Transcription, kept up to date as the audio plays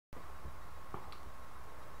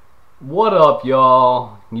What up,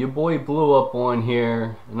 y'all? Your boy blew up on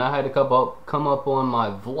here, and I had to come up on my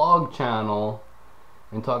vlog channel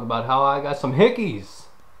and talk about how I got some hickeys.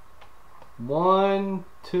 1,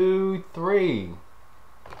 2, 3.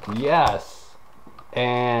 Yes.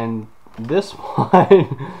 And this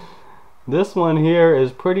one, this one here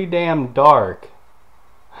is pretty damn dark.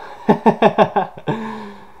 But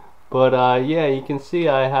yeah, you can see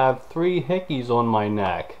I have 3 hickeys on my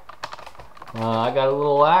neck. I got a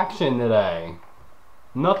little action today.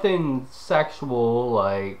 Nothing sexual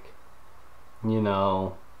like, you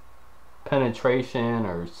know, penetration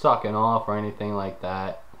or sucking off or anything like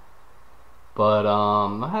that. But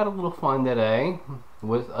I had a little fun today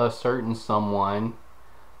with a certain someone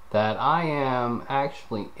that I am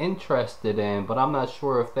actually interested in, but I'm not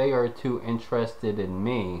sure if they are too interested in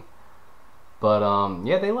me. But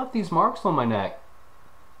yeah, they left these marks on my neck.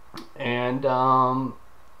 And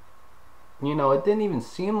you know, it didn't even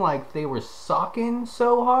seem like they were sucking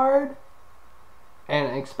so hard.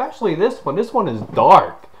 And especially this one. This one is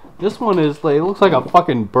dark. This one is like, it looks like a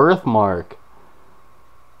fucking birthmark.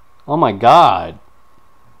 Oh my god.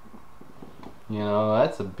 You know,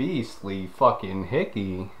 that's a beastly fucking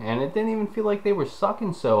hickey. And it didn't even feel like they were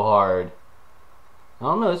sucking so hard. I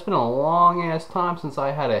don't know, it's been a long ass time since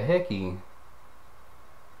I had a hickey.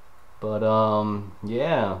 But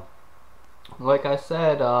yeah. Like I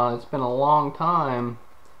said, it's been a long time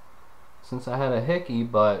since I had a hickey,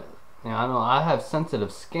 but you know, I know I have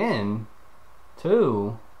sensitive skin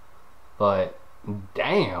too, but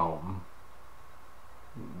damn,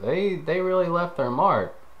 they really left their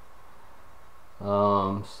mark.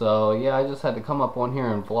 So yeah, I just had to come up on here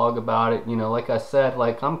and vlog about it. You know, like I said,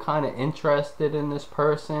 like I'm kind of interested in this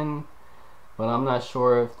person, but I'm not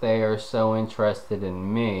sure if they are so interested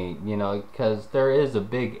in me, you know, because there is a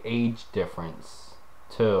big age difference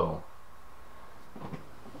too.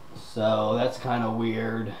 So that's kind of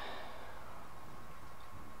weird.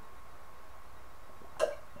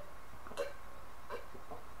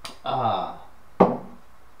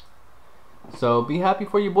 So be happy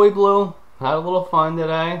for your boy Blue. Had a little fun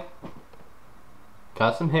today.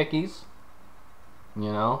 Got some hickeys.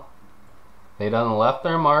 You know, they done left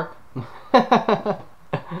their mark.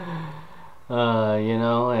 You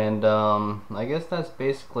know, and I guess that's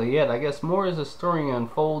basically it. I guess more as the story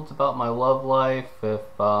unfolds about my love life. If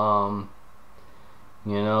you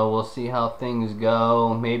know, we'll see how things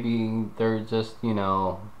go. Maybe they're just, you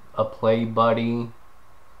know, a play buddy.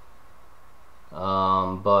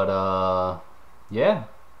 Yeah.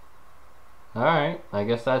 Alright, I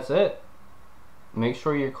guess that's it. Make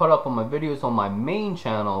sure you're caught up on my videos on my main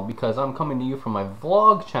channel, because I'm coming to you from my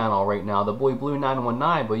vlog channel right now, the boy Blue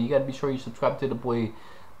 919. But you gotta be sure you subscribe to the boy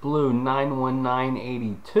Blue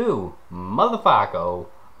 91982, motherfucker.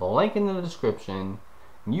 Link in the description,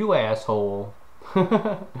 you asshole.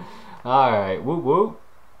 Alright, whoop whoop.